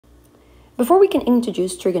Before we can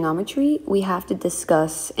introduce trigonometry, we have to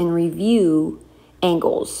discuss and review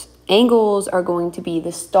angles. Angles are going to be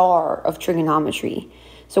the star of trigonometry.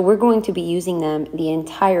 So we're going to be using them the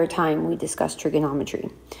entire time we discuss trigonometry.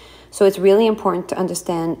 So it's really important to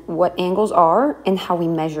understand what angles are and how we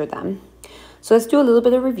measure them. So let's do a little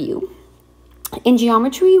bit of review. In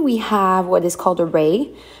geometry, we have what is called a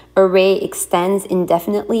ray. A ray extends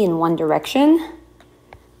indefinitely in one direction.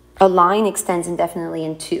 A line extends indefinitely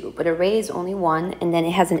in two, but a ray is only one, and then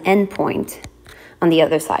it has an endpoint on the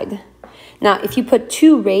other side. Now, if you put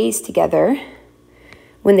two rays together,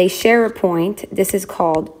 when they share a point, this is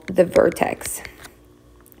called the vertex.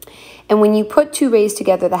 And when you put two rays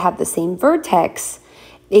together that have the same vertex,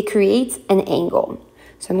 it creates an angle.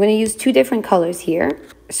 So I'm going to use two different colors here.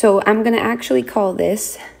 So I'm going to actually call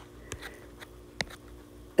this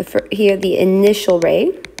the initial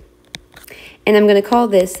ray. And I'm going to call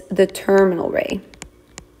this the terminal ray.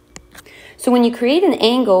 So when you create an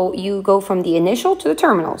angle, you go from the initial to the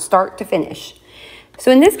terminal, start to finish.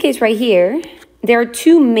 So in this case right here, there are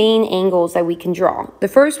two main angles that we can draw. The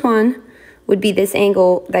first one would be this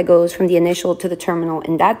angle that goes from the initial to the terminal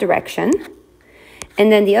in that direction.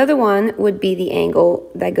 And then the other one would be the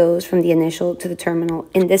angle that goes from the initial to the terminal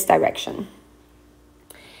in this direction.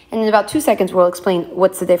 And in about 2 seconds, we'll explain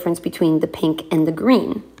what's the difference between the pink and the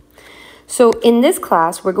green. So in this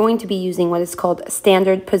class, we're going to be using what is called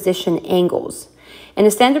standard position angles. And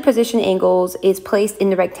the standard position angles is placed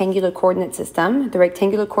in the rectangular coordinate system. The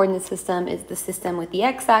rectangular coordinate system is the system with the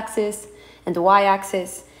x-axis and the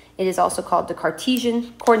y-axis. It is also called the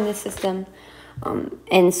Cartesian coordinate system.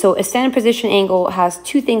 And so a standard position angle has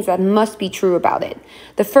two things that must be true about it.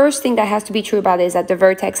 The first thing that has to be true about it is that the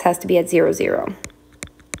vertex has to be at 0, 0.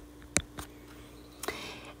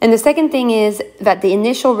 And the second thing is that the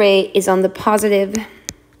initial ray is on the positive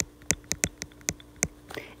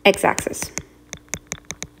x-axis.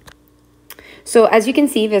 So as you can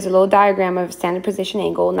see, there's a little diagram of a standard position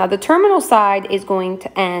angle. Now the terminal side is going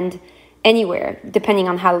to end anywhere, depending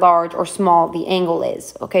on how large or small the angle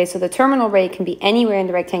is. Okay, so the terminal ray can be anywhere in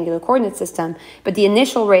the rectangular coordinate system, but the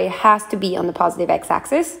initial ray has to be on the positive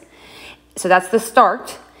x-axis. So that's the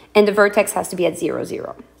start, and the vertex has to be at 0,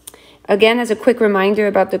 0. Again, as a quick reminder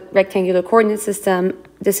about the rectangular coordinate system,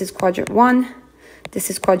 this is quadrant 1, this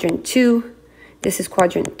is quadrant 2, this is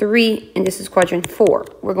quadrant 3, and this is quadrant 4.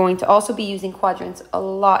 We're going to also be using quadrants a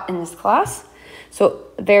lot in this class, so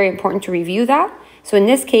very important to review that. So in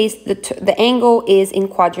this case, the angle is in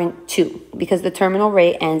quadrant 2 because the terminal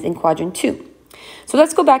ray ends in quadrant 2. So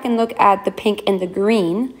let's go back and look at the pink and the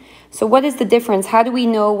green. So what is the difference? How do we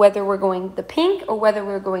know whether we're going the pink or whether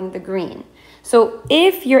we're going the green? So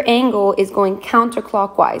if your angle is going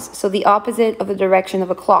counterclockwise, so the opposite of the direction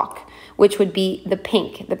of a clock, which would be the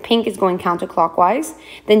pink is going counterclockwise,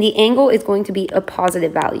 then the angle is going to be a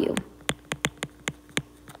positive value.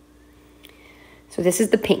 So this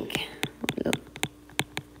is the pink.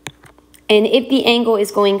 And if the angle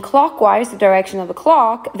is going clockwise, the direction of a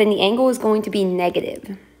clock, then the angle is going to be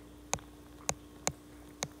negative.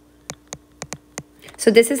 So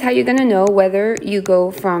this is how you're going to know whether you go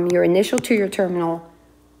from your initial to your terminal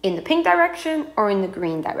in the pink direction or in the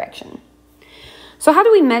green direction. So how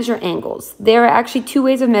do we measure angles? There are actually two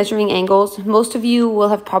ways of measuring angles. Most of you will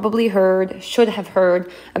have probably heard, should have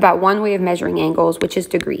heard about one way of measuring angles, which is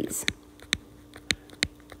degrees.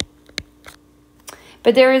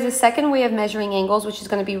 But there is a second way of measuring angles, which is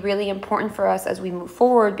going to be really important for us as we move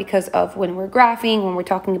forward because of when we're graphing, when we're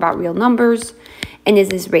talking about real numbers, and this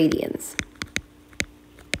is radians.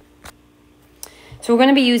 So we're going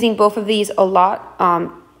to be using both of these a lot.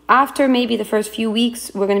 After maybe the first few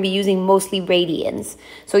weeks, we're going to be using mostly radians.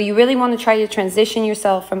 So you really want to try to transition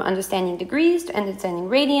yourself from understanding degrees to understanding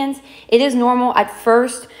radians. It is normal at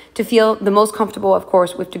first to feel the most comfortable, of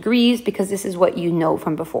course, with degrees because this is what you know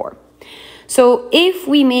from before. So if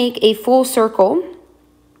we make a full circle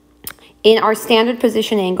in our standard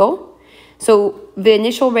position angle, so the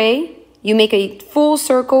initial ray, you make a full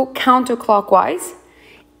circle counterclockwise,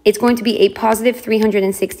 it's going to be a positive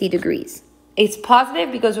 360 degrees. It's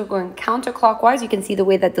positive because we're going counterclockwise. You can see the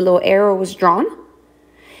way that the little arrow was drawn.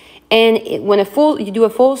 And when you do a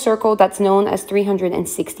full circle, that's known as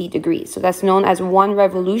 360 degrees. So that's known as one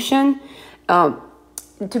revolution.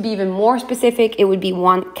 To be even more specific, it would be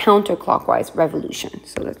one counterclockwise revolution.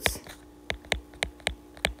 So let's...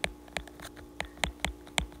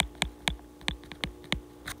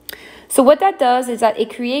 So what that does is that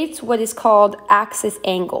it creates what is called axis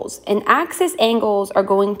angles. And axis angles are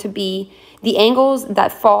going to be the angles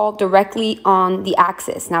that fall directly on the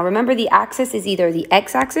axis. Now remember, the axis is either the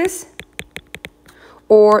x-axis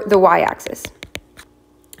or the y-axis.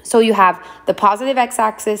 So you have the positive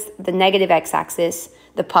x-axis, the negative x-axis,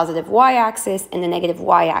 the positive y-axis, and the negative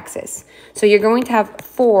y-axis. So you're going to have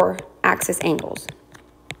 4 axis angles.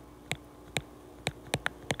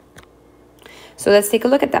 So let's take a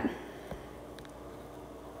look at them.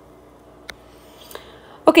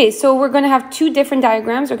 Okay, so we're going to have 2 different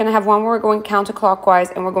diagrams. We're going to have one where we're going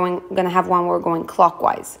counterclockwise, and we're going to have one where we're going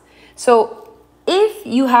clockwise. So if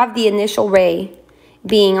you have the initial ray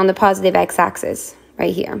being on the positive x-axis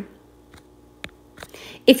right here,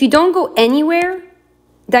 if you don't go anywhere,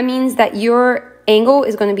 that means that your angle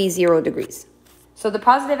is going to be 0 degrees. So the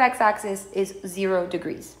positive x-axis is 0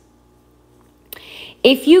 degrees.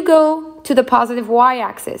 If you go to the positive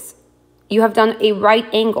y-axis, you have done a right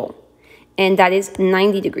angle, and that is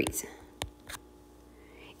 90 degrees.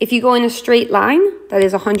 If you go in a straight line, that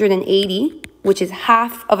is 180, which is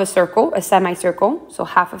half of a circle, a semicircle, so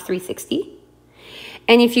half of 360.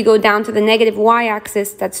 And if you go down to the negative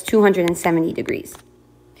y-axis, that's 270 degrees.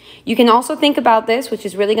 You can also think about this, which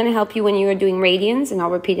is really going to help you when you're doing radians, and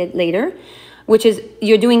I'll repeat it later, which is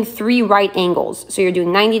you're doing 3 right angles. So you're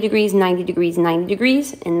doing 90 degrees, 90 degrees, 90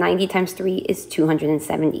 degrees, and 90 times 3 is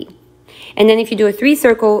 270. And then if you do a 3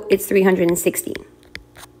 circle, it's 360.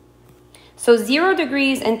 So 0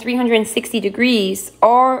 degrees and 360 degrees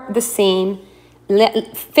are the same,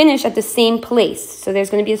 finish at the same place. So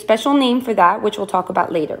there's going to be a special name for that, which we'll talk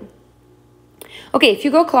about later. Okay, if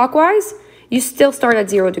you go clockwise, you still start at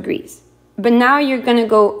 0 degrees. But now you're going to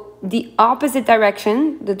go the opposite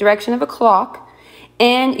direction, the direction of a clock,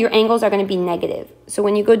 and your angles are going to be negative. So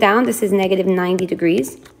when you go down, this is negative 90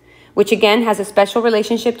 degrees, which again has a special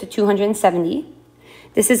relationship to 270.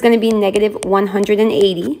 This is going to be negative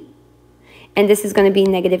 180, and this is going to be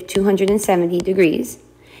negative 270 degrees.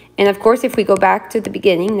 And of course, if we go back to the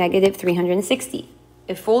beginning, negative 360,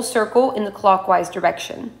 a full circle in the clockwise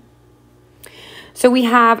direction. So we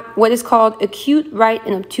have what is called acute right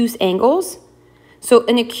and obtuse angles. So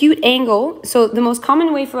an acute angle, so the most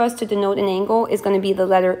common way for us to denote an angle is going to be the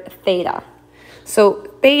letter theta.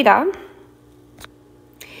 So theta,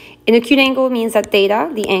 an acute angle means that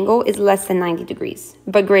theta, the angle, is less than 90 degrees,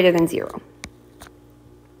 but greater than 0.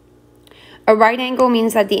 A right angle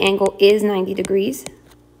means that the angle is 90 degrees.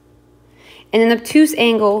 And an obtuse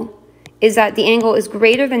angle is that the angle is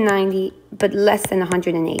greater than 90, but less than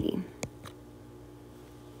 180.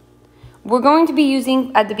 We're going to be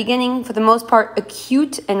using, at the beginning, for the most part,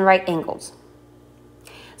 acute and right angles.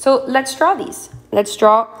 So let's draw these. Let's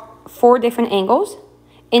draw 4 different angles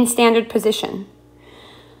in standard position.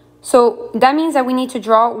 So that means that we need to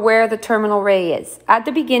draw where the terminal ray is. At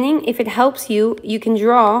the beginning, if it helps you, you can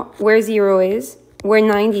draw where 0 is, where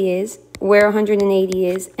 90 is, where 180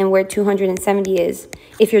 is, and where 270 is,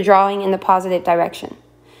 if you're drawing in the positive direction.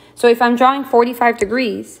 So if I'm drawing 45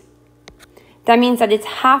 degrees, that means that it's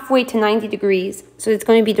halfway to 90 degrees, so it's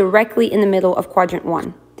going to be directly in the middle of quadrant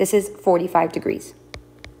 1. This is 45 degrees.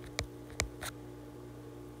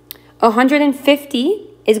 150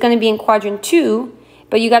 is going to be in quadrant 2,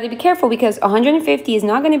 but you got to be careful because 150 is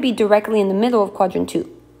not going to be directly in the middle of quadrant 2.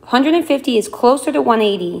 150 is closer to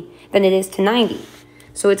 180 than it is to 90.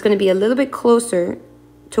 So it's going to be a little bit closer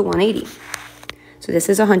to 180. So this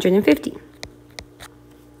is 150.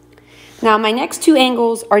 Now my next 2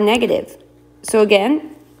 angles are negative. So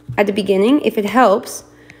again, at the beginning, if it helps,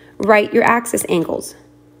 write your axis angles.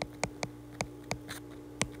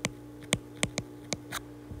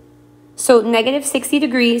 So negative 60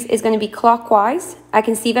 degrees is going to be clockwise. I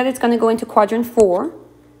can see that it's going to go into quadrant 4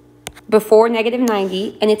 before negative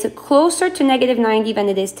 90, and it's closer to negative 90 than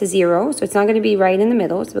it is to 0. So it's not going to be right in the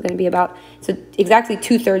middle. It's going to be about, so exactly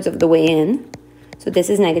 2/3 of the way in. So this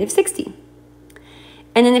is negative 60.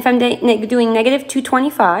 And then if I'm doing negative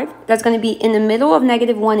 225, that's going to be in the middle of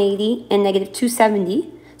negative 180 and negative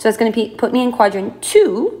 270. So that's going to put me in quadrant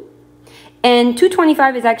 2. And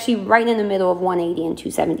 225 is actually right in the middle of 180 and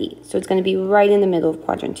 270. So it's going to be right in the middle of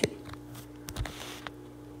quadrant 2.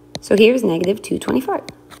 So here's negative 225.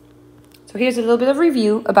 So here's a little bit of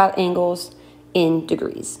review about angles in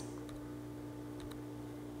degrees.